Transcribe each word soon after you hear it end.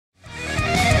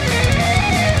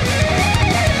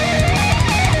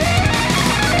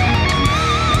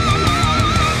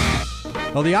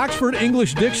Well, the Oxford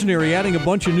English Dictionary adding a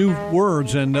bunch of new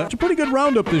words, and it's a pretty good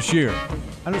roundup this year.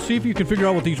 I don't see if you can figure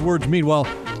out what these words mean. Well,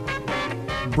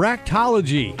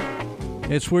 bractology.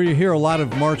 It's where you hear a lot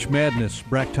of March Madness,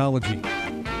 bractology.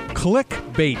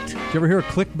 Clickbait. Did you ever hear of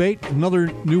clickbait? Another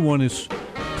new one is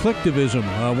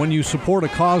clicktivism, when you support a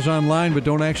cause online but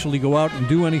don't actually go out and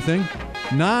do anything.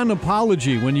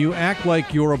 Non-apology, when you act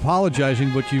like you're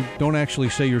apologizing but you don't actually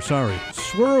say you're sorry.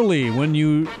 Swirly, when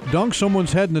you dunk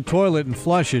someone's head in the toilet and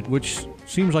flush it, which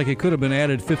seems like it could have been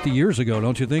added 50 years ago,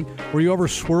 don't you think? Were you ever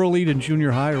swirlied in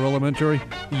junior high or elementary?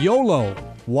 YOLO.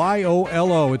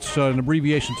 YOLO, it's an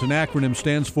abbreviation, it's an acronym,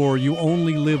 stands for You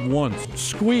Only Live Once.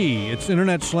 Squee, it's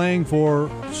internet slang for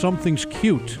something's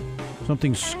cute,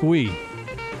 something's squee.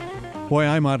 Boy,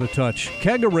 I'm out of touch.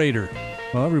 Kegerator,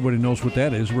 well, everybody knows what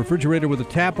that is. A refrigerator with a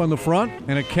tap on the front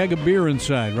and a keg of beer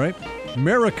inside, right?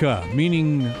 America,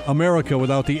 meaning America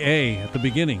without the A at the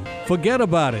beginning. Forget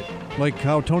about it, like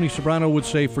how Tony Soprano would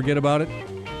say forget about it.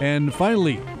 And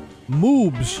finally,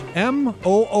 moobs,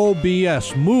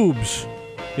 M-O-O-B-S, moobs.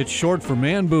 It's short for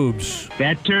man boobs.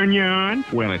 That turn you on?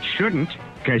 Well, it shouldn't,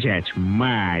 because that's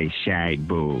my side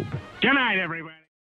boob. Good night, everybody.